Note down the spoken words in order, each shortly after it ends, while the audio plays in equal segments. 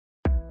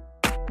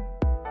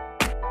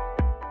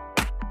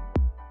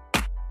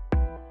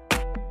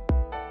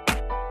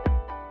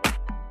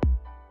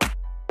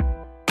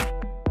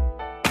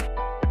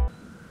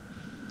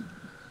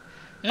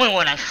Muy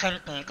buenas,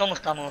 gente, ¿cómo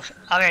estamos?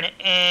 A ver,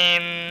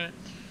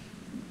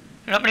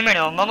 lo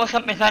primero, vamos a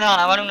empezar a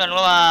grabar una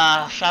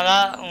nueva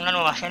saga, una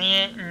nueva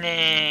serie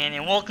de The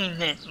Walking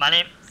Dead,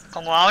 ¿vale?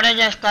 Como ahora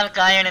ya está al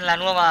caer en la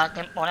nueva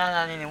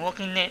temporada de The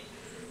Walking Dead,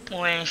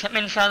 pues he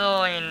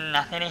pensado en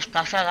hacer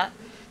esta saga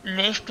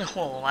de este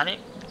juego, ¿vale?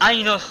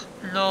 Hay dos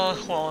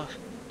juegos,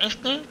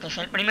 este, que es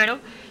el primero,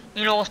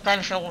 y luego está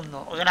el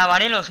segundo.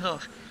 Grabaré los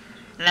dos.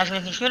 Las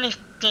decisiones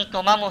que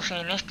tomamos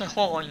en este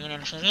juego y en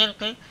el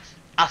siguiente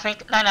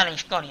afectan a la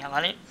historia,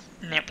 ¿vale?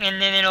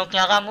 Depende de lo que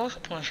hagamos,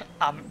 pues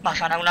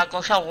pasará una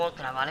cosa u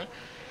otra, ¿vale?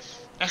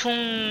 Es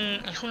un.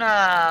 Es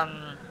una.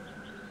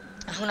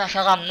 Es una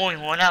saga muy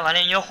buena,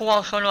 ¿vale? Yo he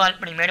jugado solo al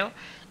primero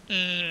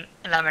y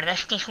la verdad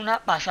es que es una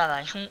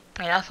pasada. Es un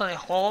pedazo de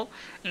juego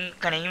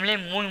increíble,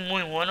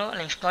 muy bueno.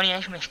 La historia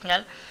es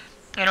bestial,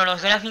 pero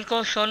los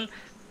gráficos son,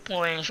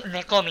 pues,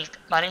 de cómic,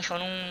 ¿vale?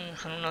 Son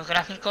unos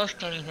gráficos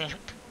que dices,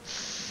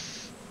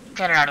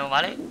 qué raro,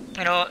 ¿vale?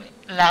 Pero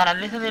la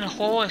grandeza del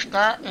juego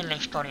está en la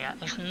historia.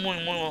 Es un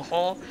muy buen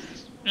juego.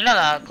 Y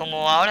nada,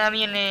 como ahora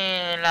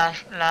viene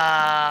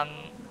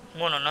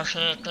bueno, no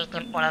sé qué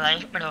temporada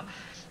es, pero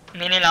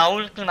viene la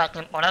última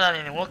temporada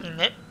de The Walking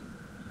Dead,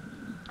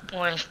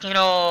 pues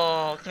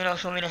quiero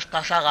subir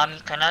esta saga a mi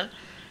canal.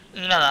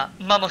 Y nada,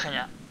 vamos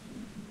allá.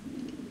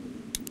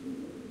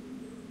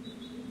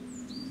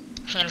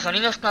 Si el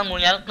sonido está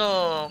muy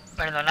alto,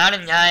 perdonad,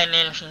 ya en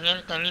el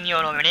siguiente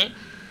vídeo lo veré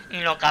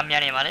y lo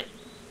cambiaré, ¿vale?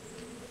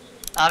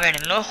 A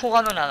ver, no he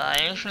jugado nada,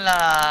 es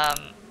la...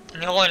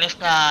 Luego en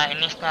esta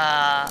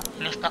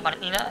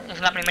partida,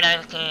 es la primera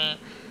vez que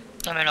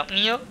me lo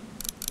pillo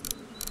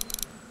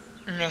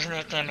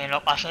desde que me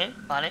lo pasé,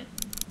 ¿vale?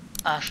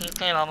 Así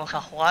que vamos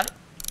a jugar.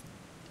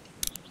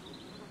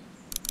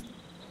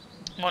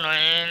 Bueno,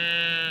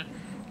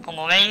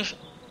 como veis,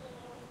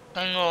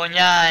 tengo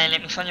ya el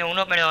episodio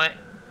 1, pero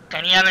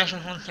quería ver si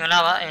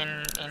funcionaba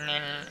en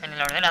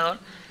el ordenador.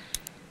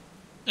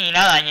 Y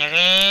nada,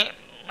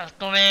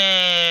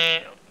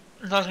 estuve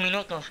 2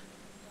 minutos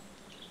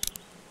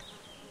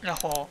de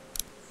juego.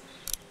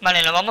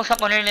 Vale, lo vamos a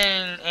poner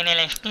en el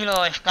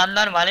estilo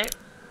estándar, ¿vale?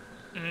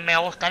 Me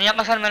gustaría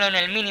pasármelo en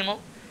el mínimo,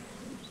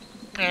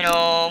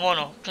 pero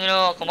bueno,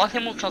 como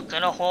hace mucho que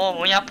no juego,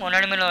 voy a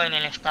ponérmelo en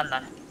el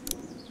estándar.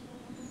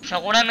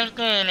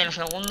 Seguramente en el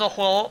segundo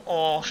juego,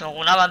 o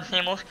según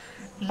avancemos,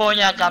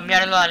 voy a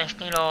cambiarlo al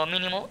estilo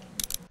mínimo.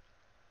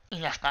 Y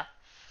ya está.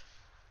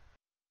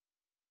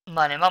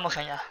 Vale, vamos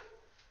allá.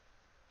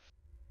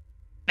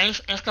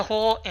 ¿Veis? Este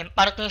juego en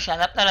parte se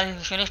adapta a las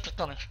decisiones que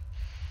tomes.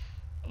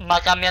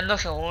 Va cambiando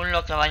según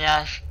lo que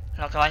vayas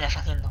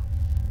haciendo.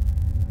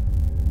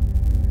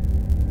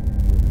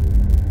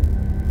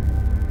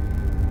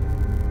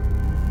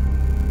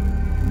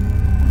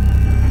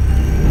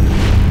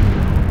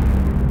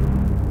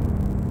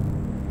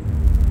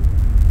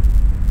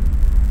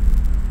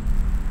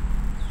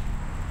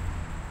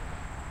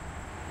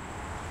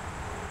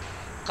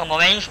 Como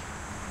veis,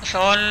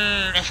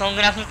 son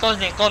gráficos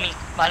de cómic,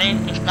 ¿vale?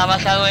 Está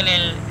basado en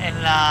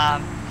la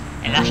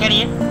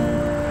serie,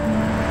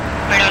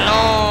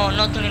 pero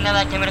no tiene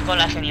nada que ver con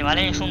la serie,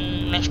 ¿vale? Es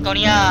una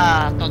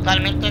historia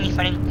totalmente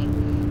diferente,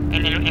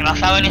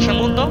 basado en ese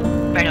mundo,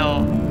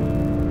 pero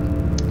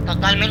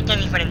totalmente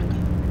diferente.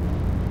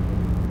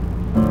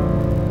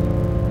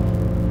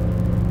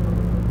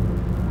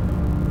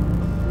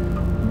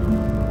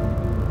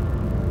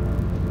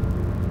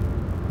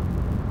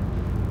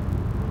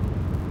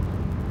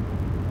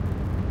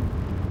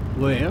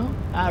 Well,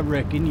 I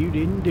reckon you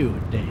didn't do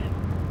it then.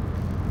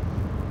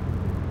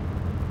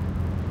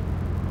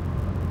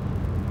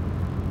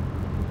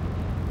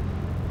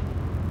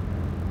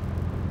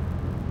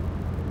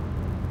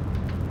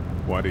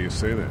 Why do you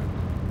say that?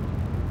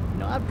 You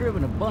know, I've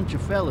driven a bunch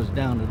of fellas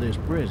down to this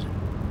prison.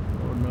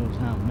 Lord knows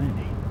how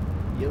many.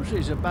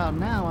 Usually it's about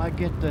now I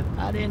get the,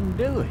 I didn't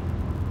do it.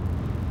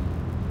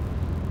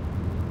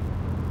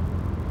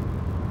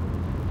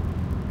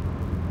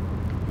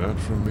 Not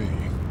from me.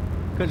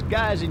 Because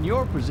guys in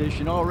your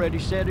position already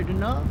said it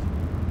enough.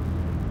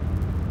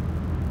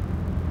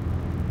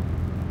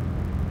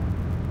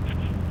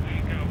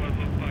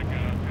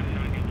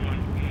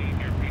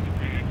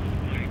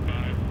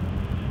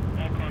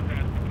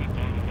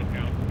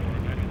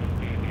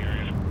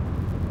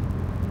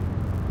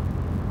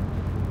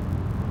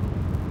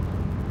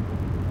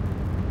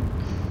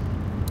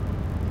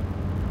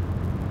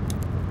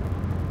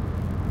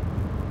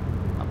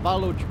 I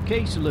followed your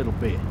case a little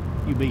bit,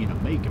 you being a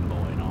Macon boy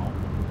and all.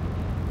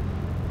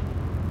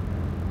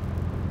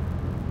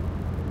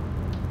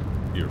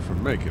 You're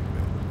from Macon,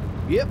 then?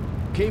 Yep,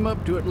 came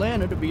up to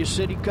Atlanta to be a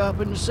city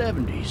cop in the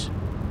 70s.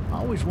 I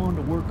always wanted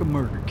to work a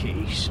murder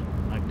case,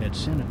 like that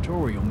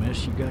senatorial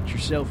mess you got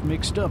yourself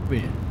mixed up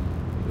in.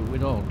 But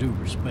with all due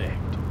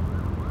respect,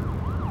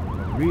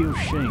 a real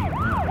shame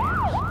that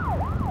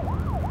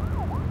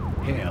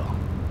is. Hell,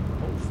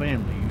 whole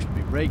family used to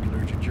be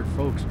regulars at your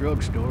folks'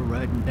 drugstore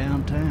right in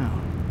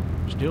downtown.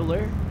 Still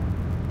there?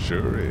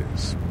 Sure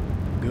is.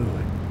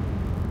 Good.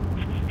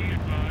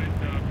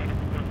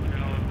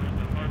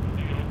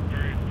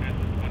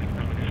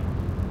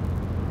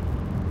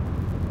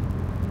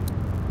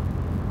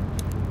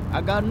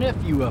 I got a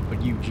nephew up at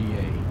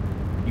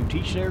UGA. You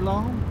teach there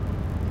long?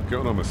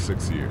 Going on my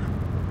 6th year.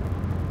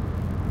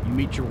 You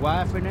meet your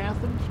wife in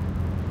Athens?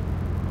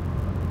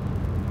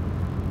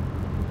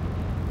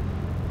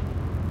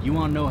 You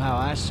want to know how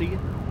I see it?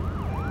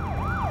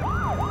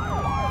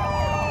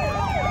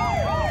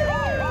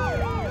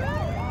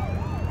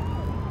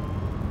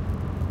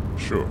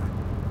 Sure.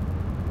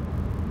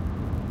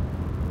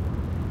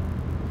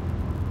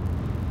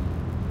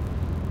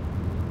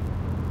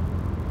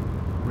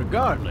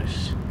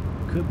 Regardless,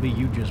 could be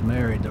you just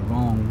married the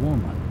wrong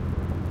woman.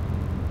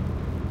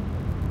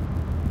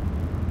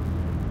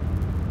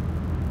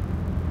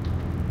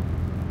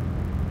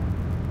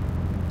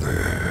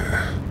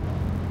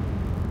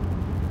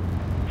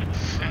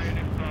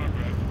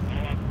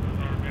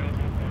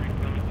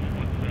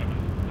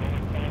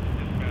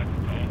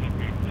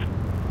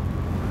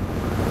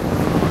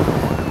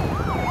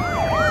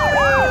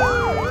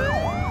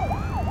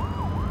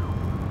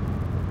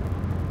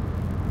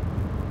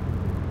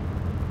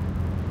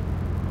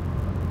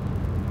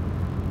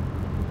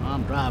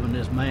 I'm driving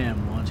this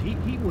man once. He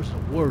was the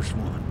worst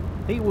one.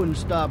 He wouldn't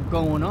stop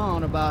going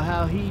on about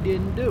how he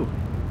didn't do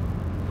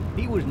it.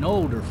 He was an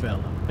older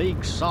fella,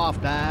 big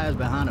soft eyes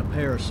behind a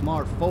pair of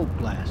smart folk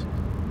glasses.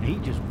 And he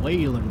just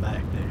wailing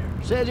back there.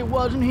 Says it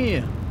wasn't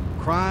him.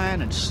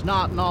 Crying and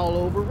snotting all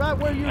over right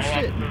where you're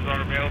sitting. All officers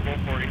are available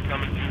for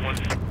incoming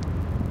 2-1.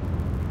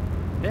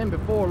 Then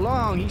before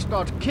long, he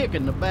starts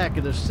kicking the back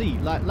of the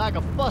seat like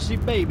a fussy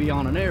baby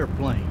on an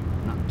airplane.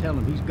 And I tell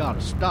him he's got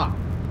to stop.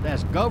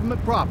 That's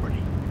government property.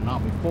 And I'll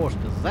be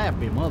forced to zap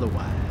him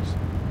otherwise.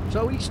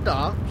 So he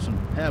stops, and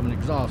having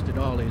exhausted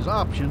all his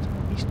options,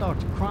 he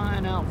starts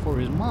crying out for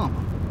his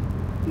mama.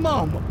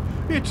 Mama,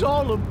 it's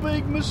all a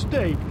big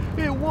mistake.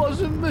 It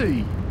wasn't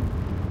me.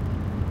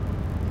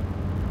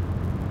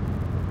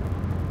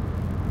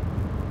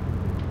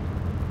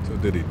 So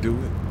did he do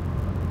it?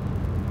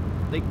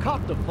 They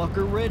caught the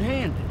fucker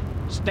red-handed,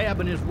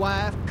 stabbing his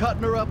wife,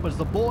 cutting her up as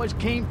the boys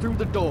came through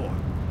the door.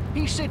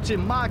 He sits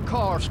in my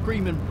car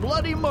screaming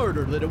bloody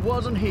murder that it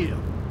wasn't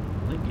him.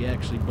 I think he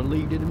actually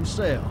believed it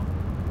himself.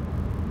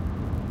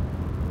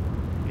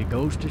 It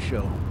goes to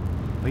show,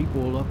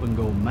 people will up and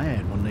go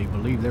mad when they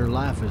believe their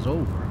life is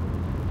over.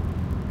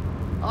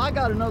 I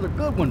got another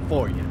good one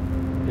for you.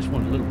 This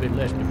one's a little bit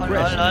less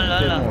depressing, a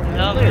bit more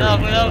hilarious,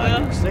 if I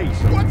can say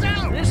so. What's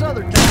out? This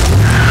other time...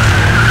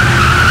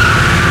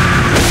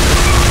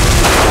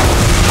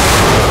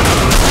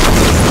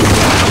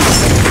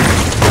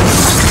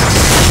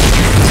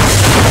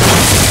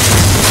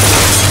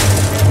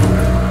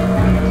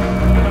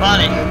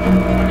 Vale.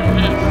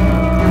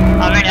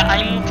 A ver,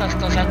 hay muchas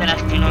cosas de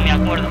las que no me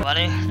acuerdo,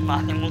 ¿vale?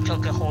 Hace mucho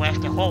que jugué a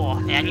este juego,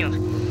 hace años.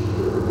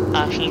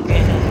 Así que...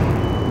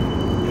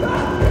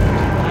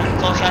 hay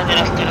cosas de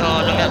las que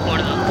no me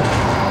acuerdo.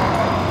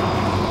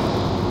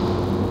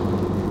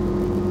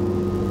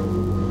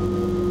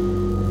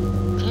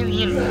 Qué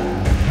bien.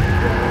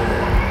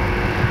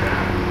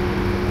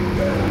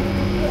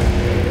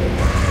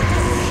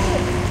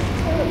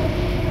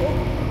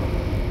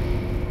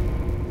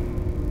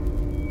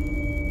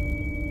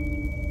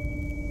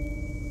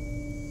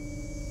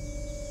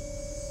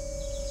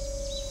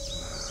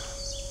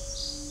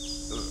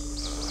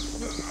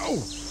 Oh,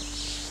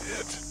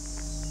 shit.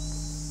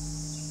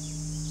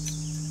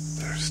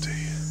 Thirsty.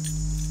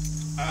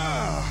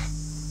 Ah.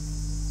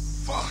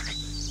 Fuck.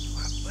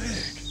 My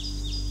leg.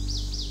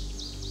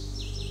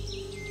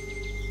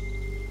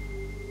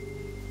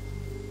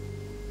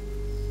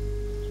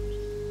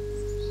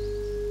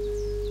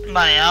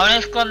 Vale, ahora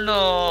es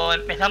cuando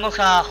empezamos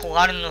a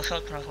jugar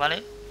nosotros,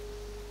 ¿vale?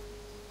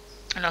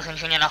 Nos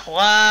enseñan a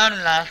jugar,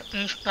 las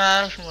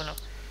pistas, bueno...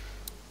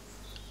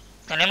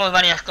 tenemos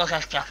varias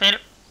cosas que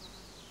hacer.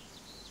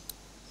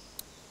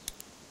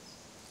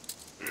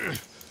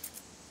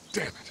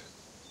 Damn it.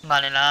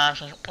 Vale,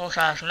 las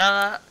esposas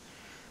nada.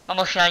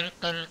 Vamos a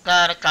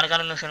intentar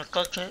cargarnos el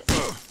coche.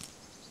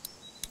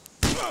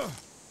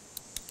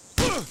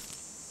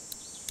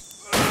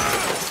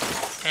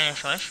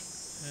 Eso es.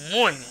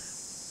 Muy bien.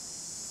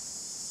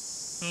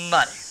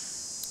 Vale.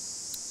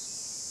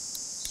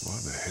 Why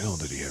the hell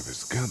did he have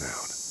his gun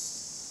out?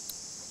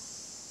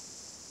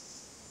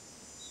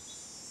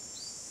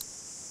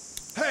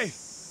 Hey!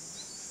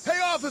 Hey,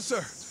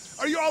 officer!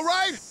 Are you all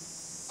right?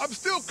 I'm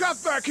still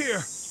cuffed back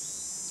here.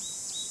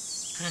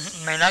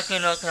 Me da que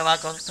no te va a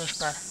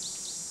contestar.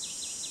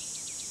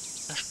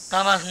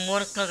 Está más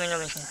muerto que yo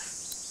que sé.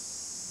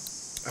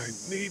 I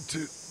need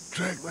to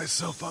drag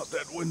myself out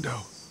that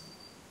window.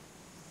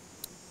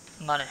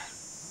 Vale.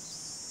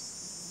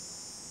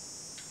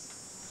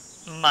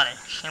 Vale,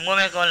 se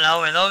mueve con la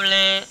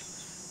W,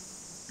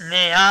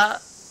 L, A,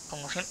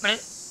 como siempre.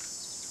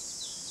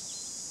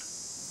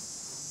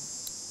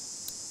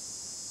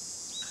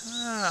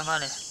 Ah,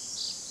 vale.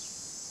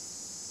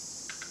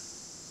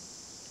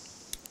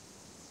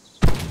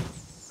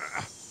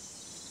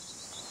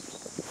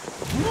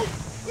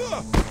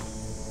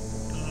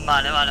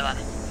 Vale.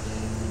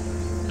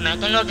 Me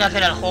tengo que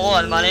hacer el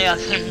juego, ¿vale?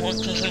 Hace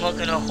muchísimo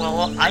que no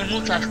juego. Hay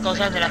muchas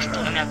cosas de las que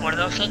no me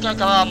acuerdo. Sé que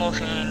acabábamos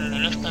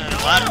en este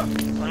lugar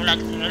con un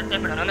accidente,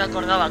 pero no me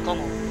acordaba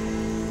cómo.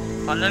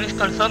 Cuando he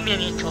visto el zombie he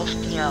dicho,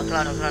 hostia,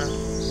 claro, claro.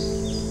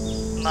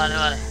 Vale,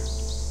 vale.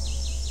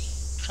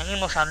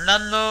 Seguimos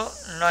andando,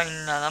 no hay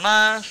nada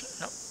más.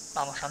 No,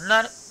 vamos a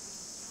andar.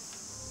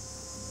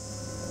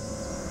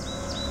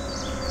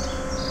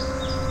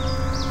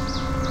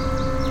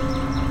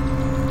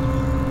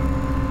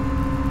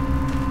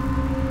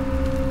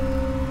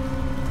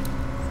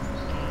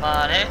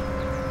 Vale.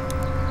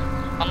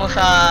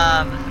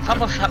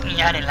 Vamos a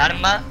pillar el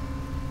arma.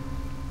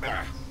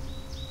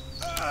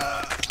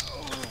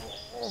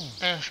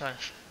 Eso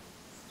es.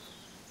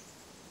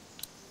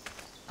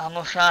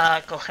 Vamos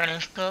a coger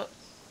esto.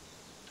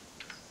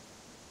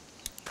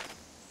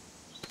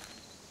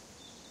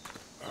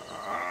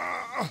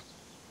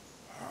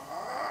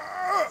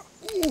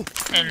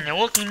 En The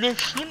Walking Dead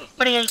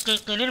siempre hay que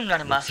tener un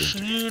arma.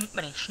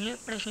 Siempre,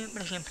 siempre,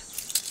 siempre, siempre.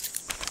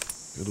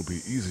 It'll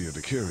be easier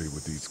to carry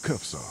with these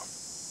cuffs off.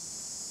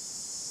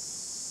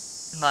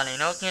 Vale,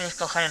 no quieres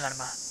coger el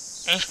arma.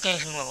 Este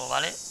es nuevo,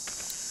 ¿vale?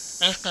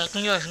 Este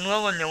tío es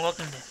nuevo en The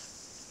Walking Dead.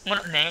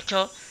 Bueno, de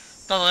hecho,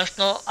 todo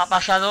esto ha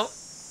pasado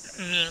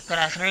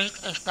mientras Rick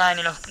está en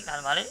el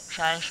hospital, ¿vale? O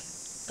sea, es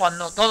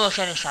cuando todo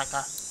se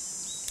desata.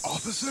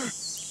 Officer?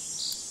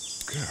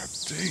 God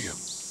damn.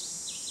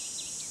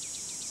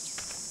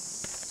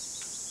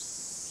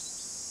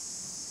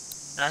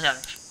 Las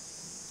llaves.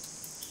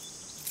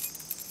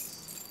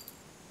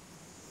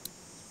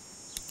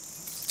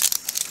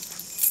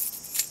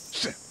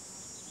 Shit.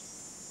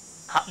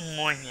 Ah,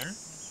 muy bien.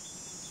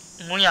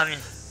 Muy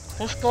bien.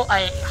 Justo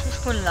ahí,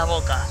 justo en la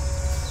boca.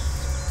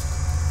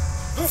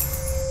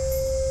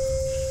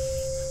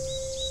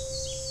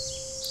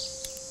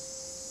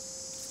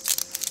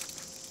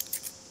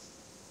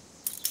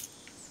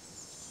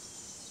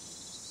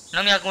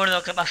 No me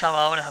acuerdo qué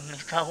pasaba ahora, me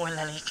cago en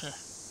la leche.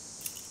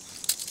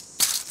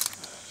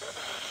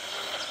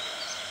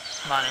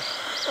 Vale.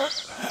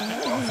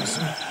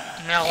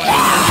 Me hago una...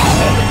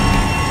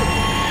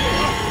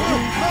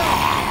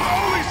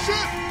 Holy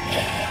shit!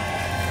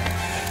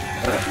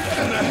 What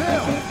the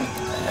hell?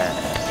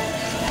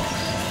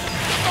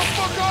 What the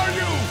fuck are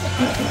you?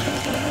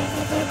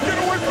 Get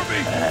away from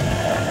me!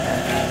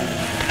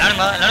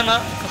 El arma,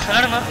 coge el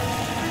arma.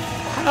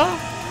 Cógelo.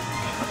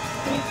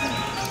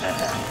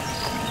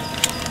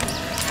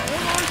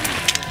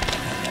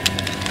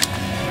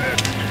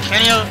 ¿En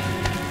serio?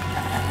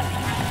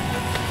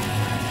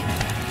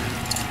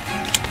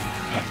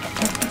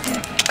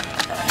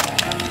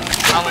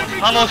 Vamos,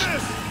 vamos.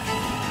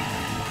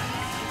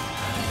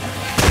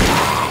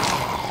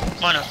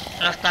 Bueno,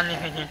 no es tan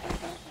difícil.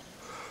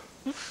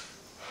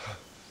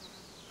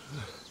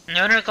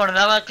 Yo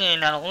recordaba que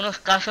en algunos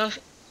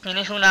casos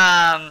tienes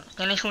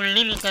un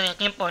límite de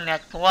tiempo en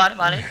actuar,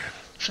 ¿vale?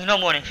 Si no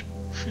mueres.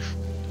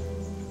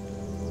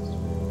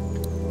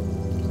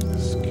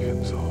 This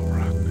skin's all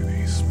rotten and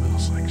he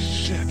smells like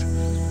shit.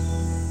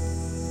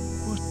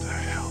 What the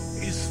hell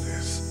is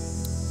this?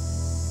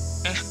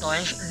 Esto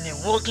es The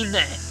Walking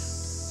Dead.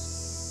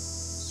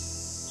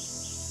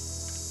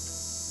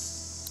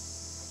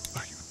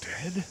 Are you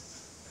dead?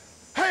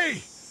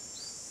 Hey!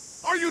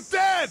 Are you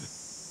dead?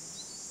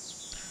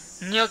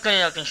 Yo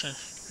creo que sí.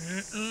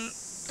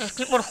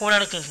 Estoy por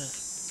jurar que sí.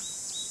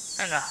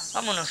 Venga,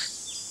 vámonos.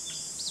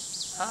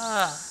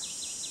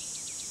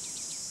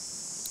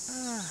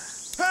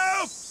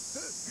 Help!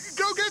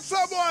 Go get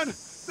someone!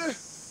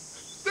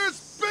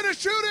 There's been a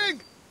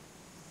shooting!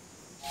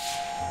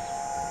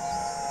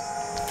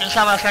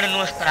 Esa va a ser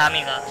nuestra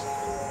amiga.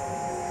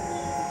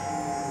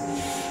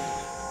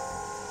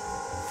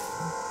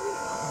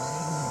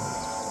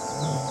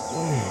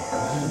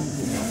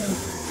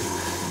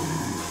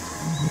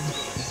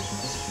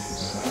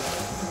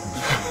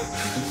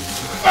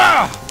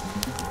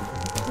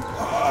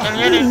 ¡Se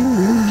viene!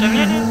 ¡Se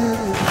viene!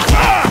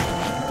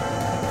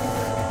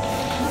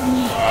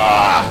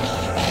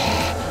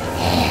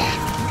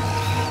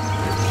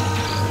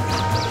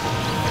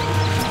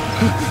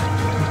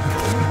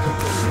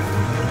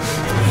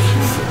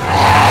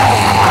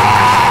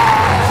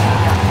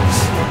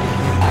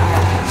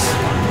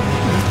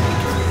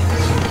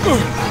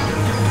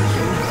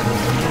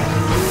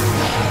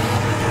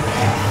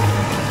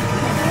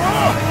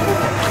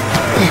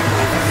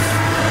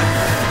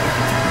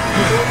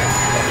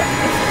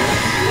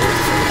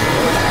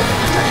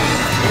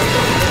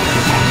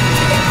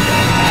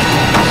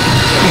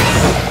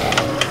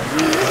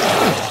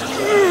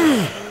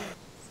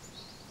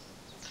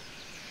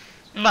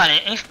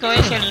 Vale, esto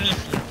es el inicio.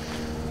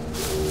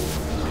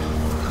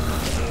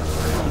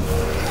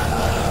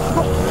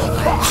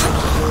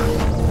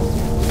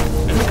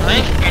 Esto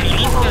es el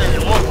inicio del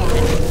juego.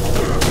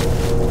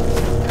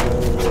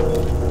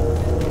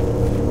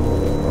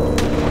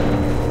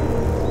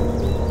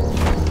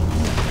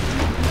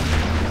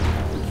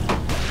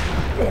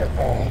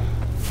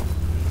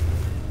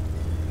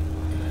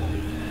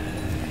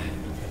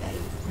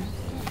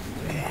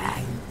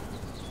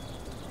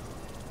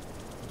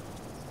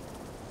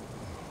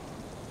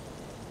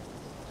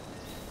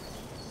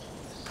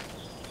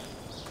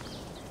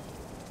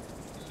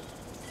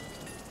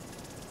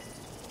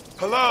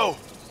 Hello?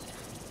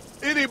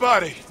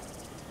 Anybody?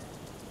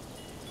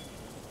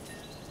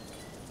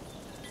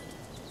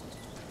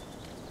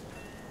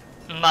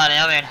 Vale,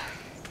 a ver.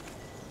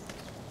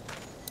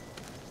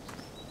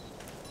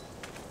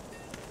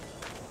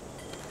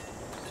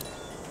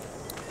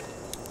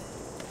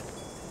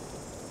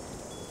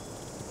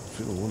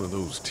 Fill one of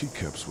those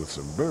teacups with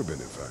some bourbon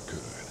if I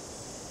could.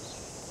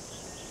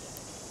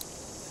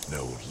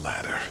 No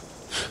ladder.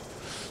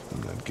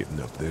 I'm not getting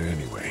up there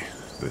anyway.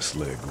 This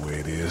leg the way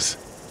it is.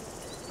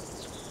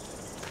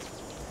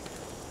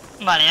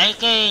 Vale, hay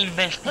que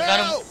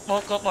investigar un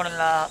poco por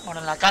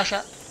la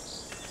casa.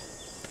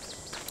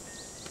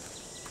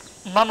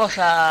 Vamos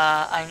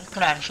a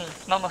entrar, sí.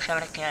 Vamos a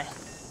ver qué hay.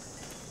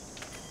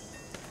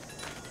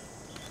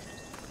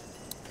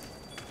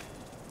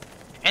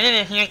 He de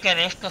decir que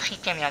de esto sí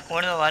que me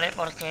acuerdo, ¿vale?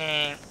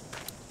 Porque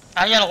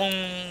hay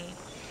algún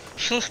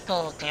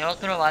susto que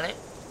otro, ¿vale?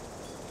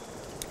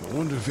 I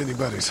wonder if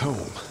anybody's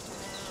home.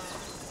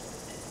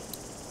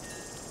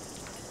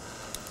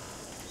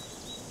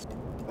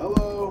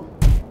 Hello?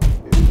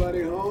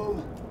 Anybody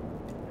home?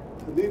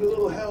 I need a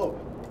little help.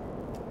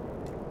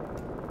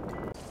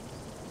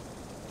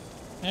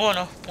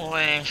 Bueno,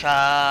 pues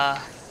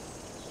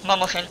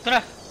vamos a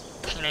entrar.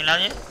 Si no hay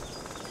nadie.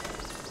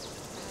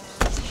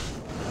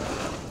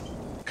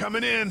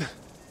 Coming in.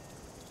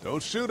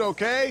 Don't shoot,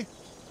 okay?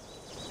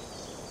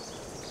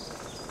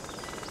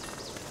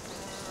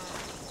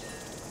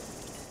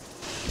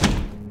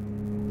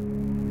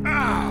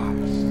 Ah!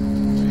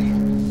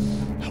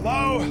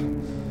 Hello?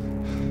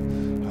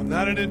 I'm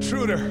not an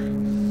intruder.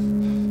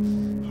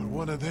 Or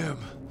one of them.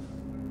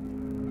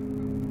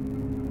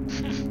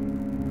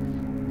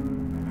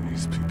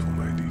 These people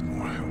might need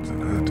more help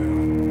than I do.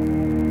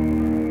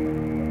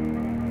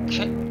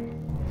 Sí.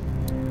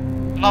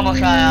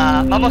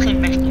 Vamos a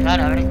investigar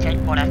a ver qué hay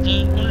por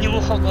aquí. Un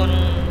dibujo con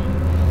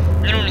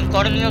un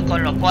unicornio,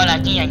 con lo cual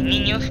aquí hay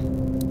niños.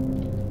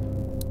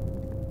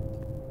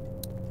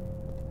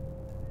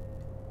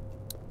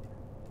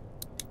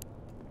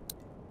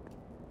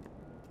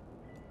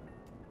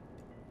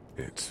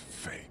 It's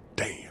fake.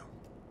 Damn.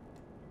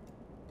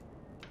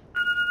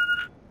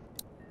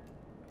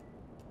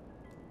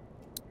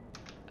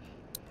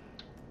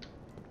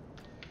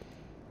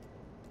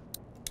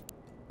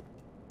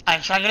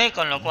 Hay sangre,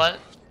 con lo cual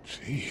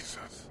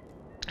Jesus.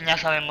 ya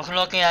sabemos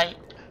lo que hay.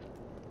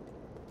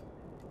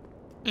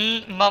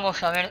 Y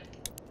vamos a ver.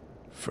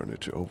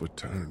 Furniture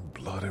overturned,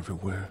 blood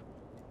everywhere.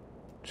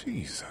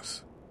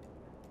 Jesus.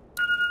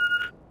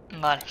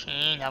 Vale,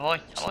 sí, ya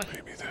voy. So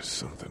maybe there's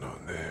something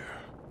on there.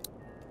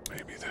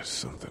 Maybe there's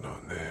something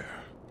on there.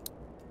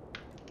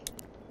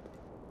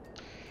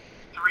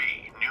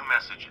 3 new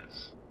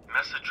messages.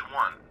 Message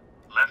 1,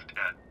 left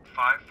at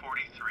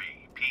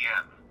 5:43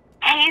 p.m.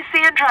 Hey,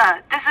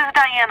 Sandra, this is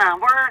Diana.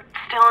 We're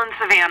still in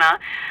Savannah.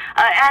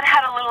 Ed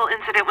had a little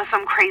incident with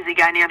some crazy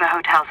guy near the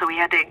hotel, so we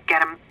had to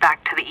get him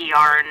back to the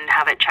ER and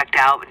have it checked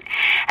out.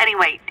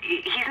 Anyway,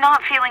 he's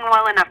not feeling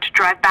well enough to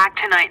drive back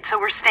tonight, so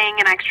we're staying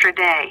an extra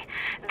day.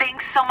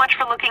 Thanks so much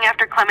for looking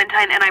after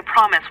Clementine, and I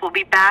promise we'll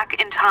be back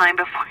in time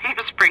before your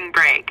spring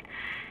break.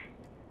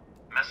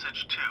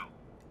 Message 2,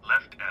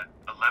 left at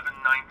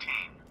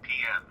 11:19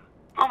 p.m.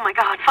 Oh my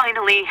God,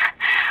 finally.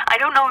 I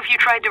don't know if you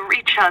tried to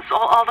reach us.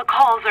 All the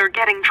calls are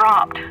getting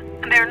dropped.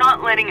 They're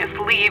not letting us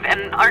leave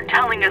and aren't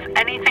telling us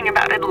anything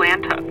about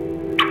Atlanta.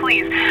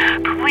 Please,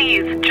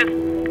 just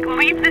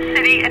leave the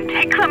city and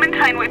take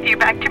Clementine with you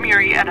back to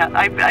Murrieta.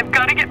 I've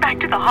got to get back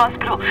to the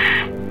hospital.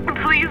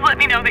 Please let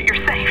me know that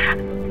you're safe.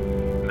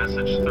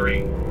 Message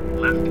 3,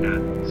 left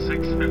at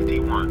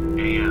 6:51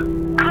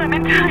 a.m.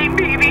 Clementine,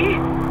 baby.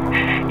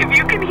 If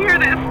you can hear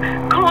this,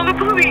 call the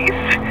police.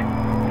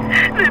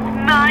 That's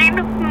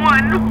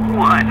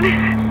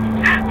 911.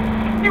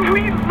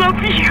 We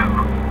love you.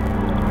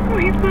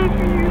 We love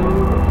you.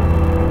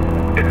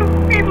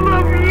 We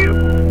love you.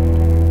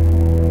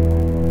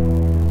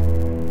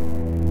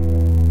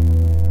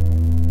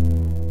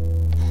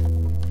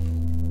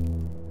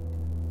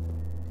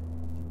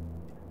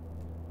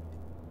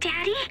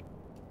 Daddy?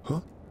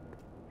 Huh?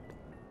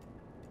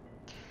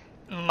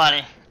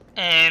 Vale.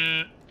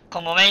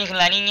 Como veis,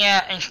 la niña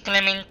es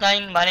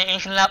Clementine, ¿vale?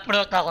 Es la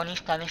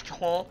protagonista de este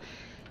juego.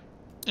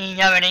 Y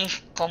ya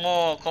veréis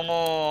cómo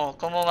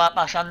va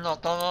pasando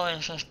todo.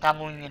 Está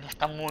muy bien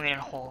el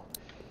juego.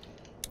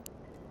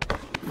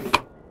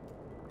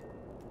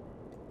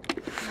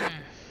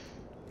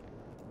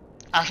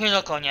 Ha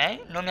sido coña,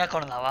 ¿eh? No me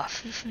acordaba.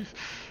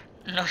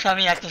 No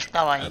sabía que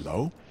estaba ahí.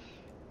 Hello?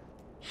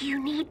 You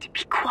need to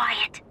be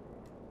quiet.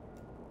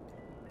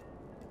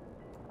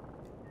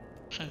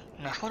 Sí,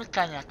 mejor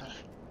cállate.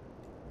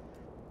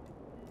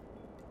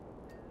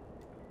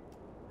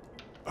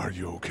 Are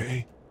you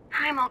okay?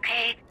 I'm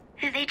okay.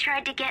 They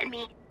tried to get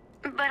me,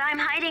 but I'm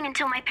hiding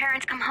until my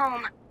parents come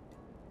home.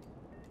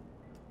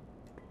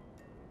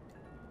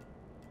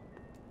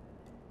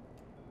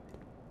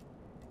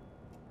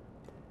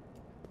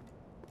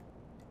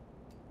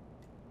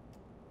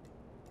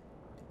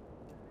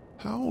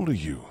 How old are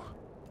you?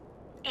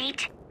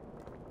 8?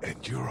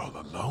 And you're all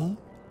alone?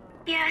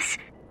 Yes.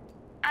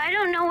 I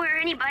don't know where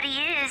anybody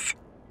is.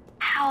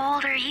 How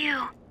old are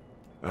you?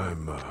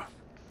 I'm,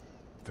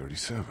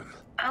 37.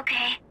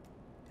 Okay.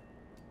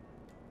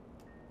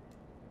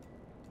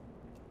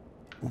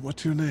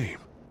 What's your name?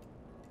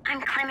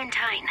 I'm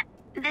Clementine.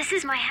 This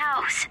is my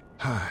house.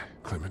 Hi,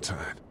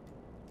 Clementine.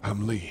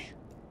 I'm Lee.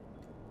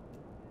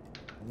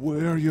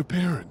 Where are your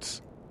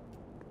parents?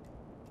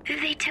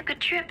 They took a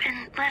trip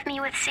and left me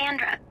with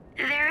Sandra.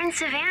 They're in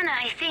Savannah,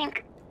 I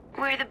think.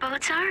 Where the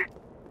boats are?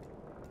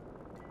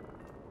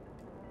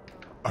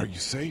 Are you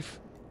safe?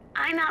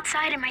 I'm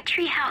outside in my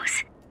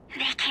treehouse.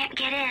 They can't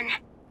get in.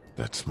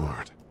 That's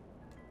smart.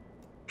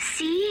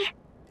 See?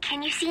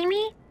 Can you see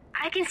me?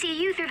 I can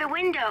see you through the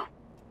window.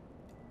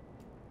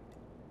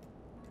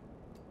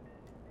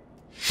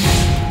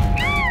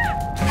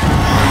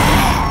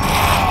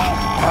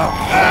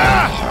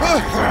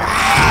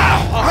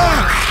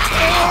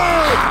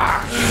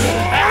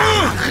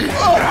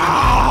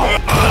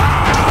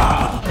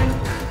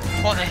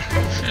 Joder,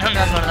 no me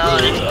acordaba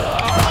de eso.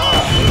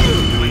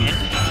 Muy bien.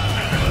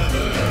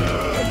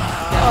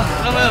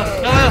 No veo,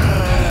 no veo.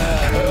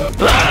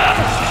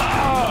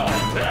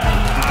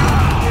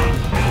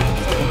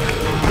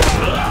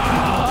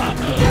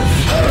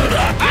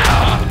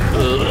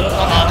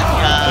 Toma,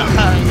 hostia.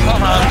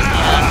 Toma,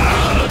 hostia.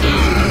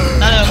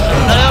 Dale otra,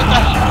 dale otra.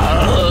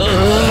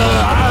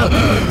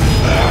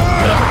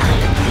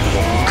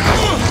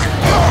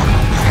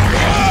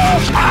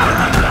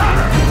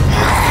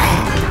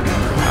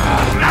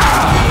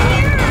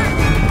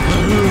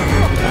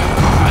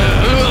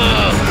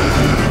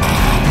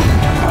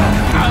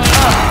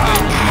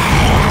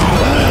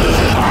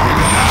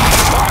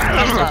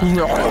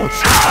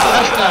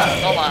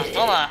 Toma,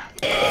 toma.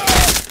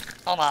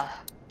 Toma.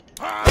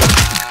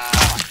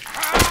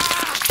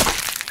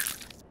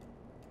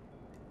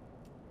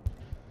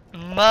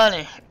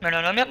 Vale,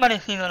 pero no me ha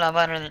parecido la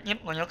barra de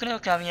tiempo. Yo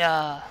creo que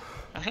había...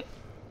 no sé.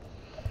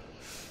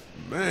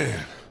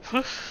 Man.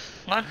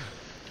 Man.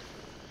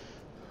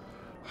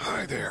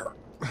 Hi there.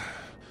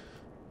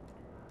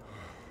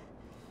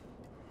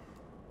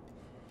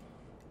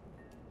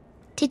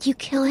 Did you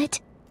kill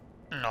it?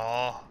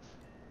 No.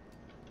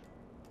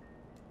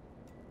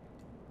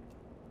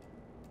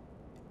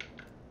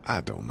 I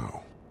don't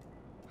know.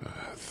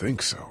 I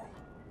think so.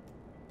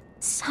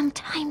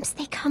 Sometimes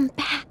they come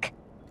back.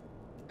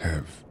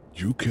 Have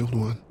you killed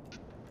one?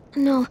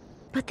 No,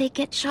 but they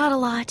get shot a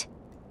lot.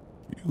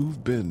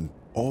 You've been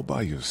all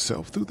by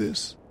yourself through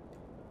this?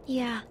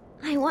 Yeah,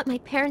 I want my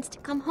parents to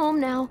come home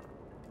now.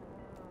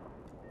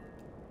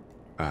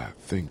 I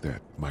think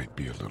that might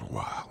be a little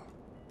while,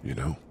 you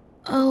know?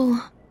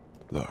 Oh.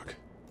 Look,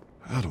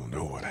 I don't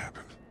know what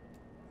happened,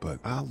 but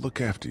I'll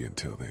look after you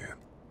until then.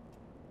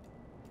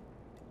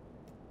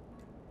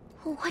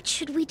 What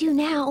should we do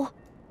now?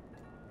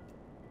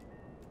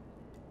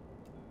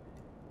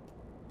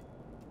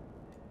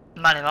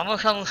 Vale,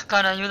 vamos a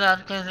buscar ayuda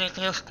antes de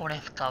que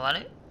oscurezca,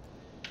 ¿vale?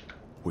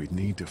 We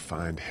need to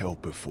find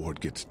help before it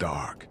gets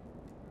dark.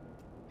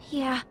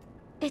 Yeah,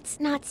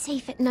 it's not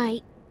safe at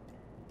night.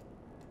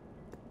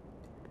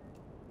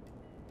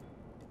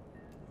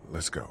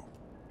 Let's go.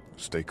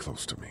 Stay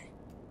close to me.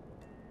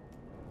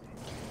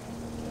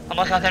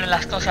 Vamos a hacer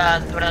las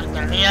cosas durante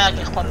el día,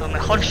 que es cuando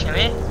mejor se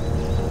ve.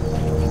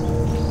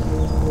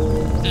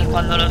 Y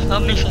cuando los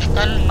zombies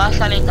están más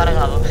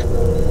aletargados.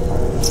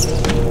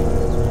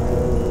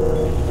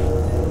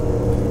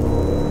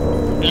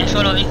 Y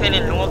eso lo dicen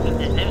en The Walking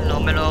Dead, ¿eh? No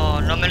me lo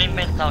he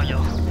inventado yo.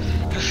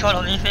 Eso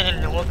lo dicen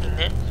en The Walking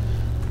Dead.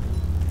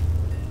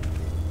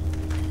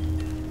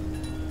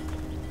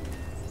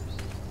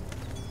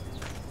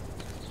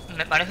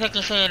 Me parece que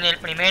es en el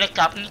primer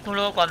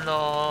capítulo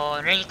cuando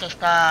Rick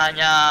está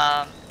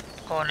ya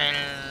con el...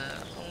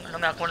 no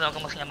me acuerdo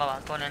cómo se llamaba,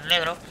 con el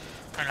negro,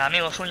 el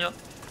amigo suyo,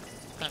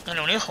 que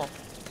tiene un hijo.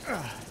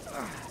 Oh,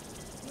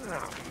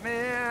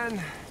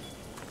 man.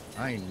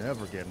 I ain't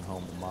never getting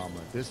home to Mama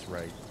at this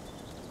rate.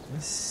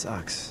 This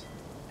sucks.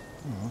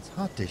 Oh, it's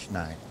hot this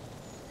night.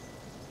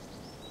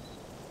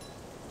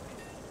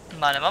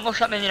 Vale, vamos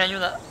a pedir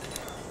ayuda.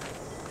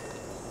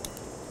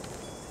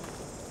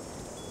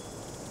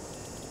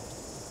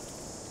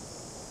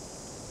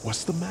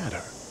 What's the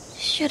matter?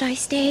 Should I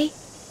stay?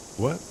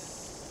 What?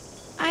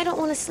 I don't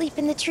want to sleep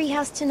in the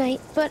treehouse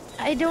tonight, but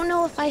I don't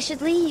know if I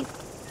should leave.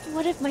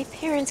 What if my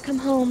parents come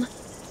home?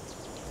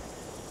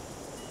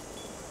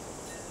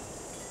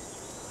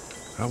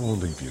 I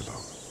won't leave you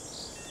alone.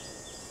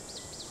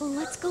 Well,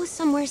 let's go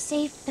somewhere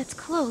safe that's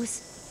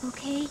close,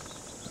 okay?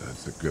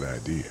 That's a good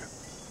idea.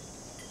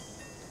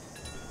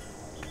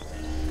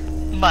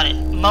 Vale,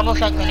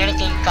 vamos a tener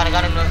que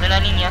encargarnos de la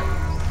niña.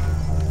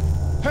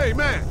 Hey,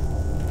 man!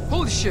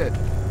 Holy shit!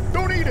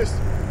 Don't eat us!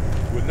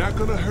 We're not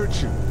gonna hurt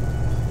you.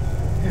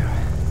 Yeah.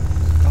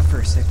 Thought for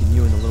a second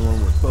you and the little one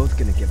were both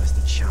gonna give us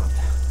the chomp.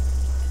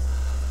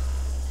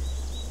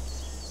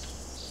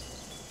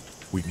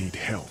 We need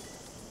help.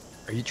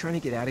 Are you trying to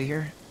get out of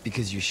here?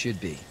 Because you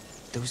should be.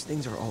 Those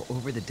things are all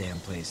over the damn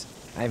place.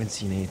 I haven't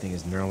seen anything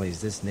as gnarly as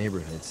this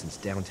neighborhood since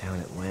downtown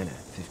Atlanta,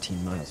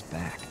 15 miles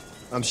back.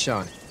 I'm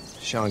Sean.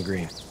 Sean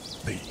Green.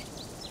 Lee,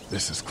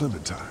 This is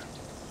Clementine.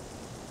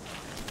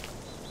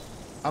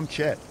 I'm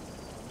Chet.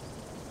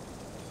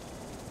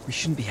 We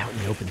shouldn't be out in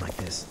the open like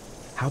this.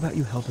 How about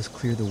you help us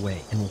clear the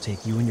way, and we'll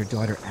take you and your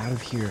daughter out of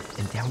here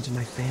and down to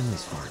my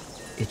family's farm.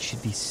 It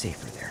should be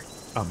safer there.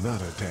 I'm not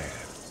her dad.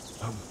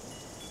 I'm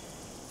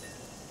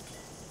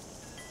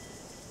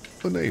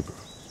a neighbor.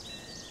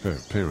 Her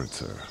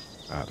parents are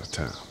out of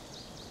town.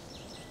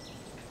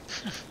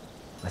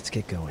 Let's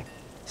get going.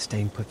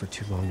 Staying put for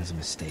too long is a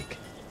mistake.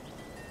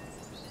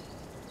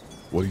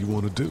 What do you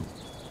want to do?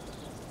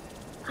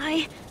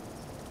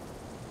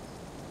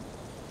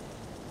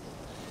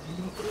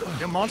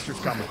 The monster's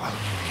coming.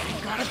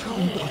 Gotta go.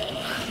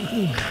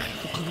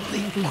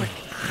 Leave quick.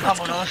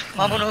 Vámonos,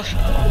 vámonos.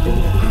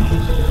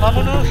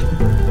 Vámonos.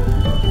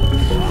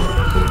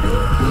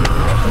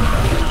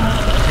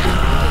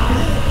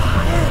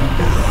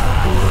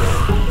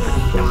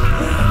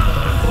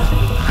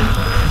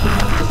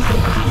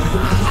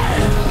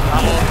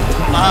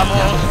 Vamos,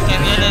 vamos, que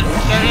vienen,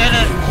 que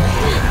vienen.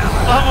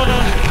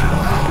 Vámonos.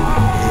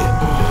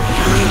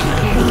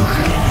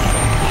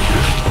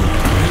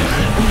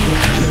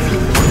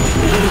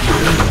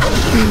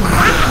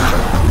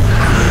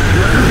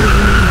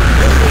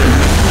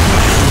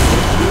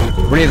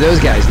 Were any of those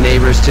guys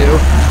neighbors too?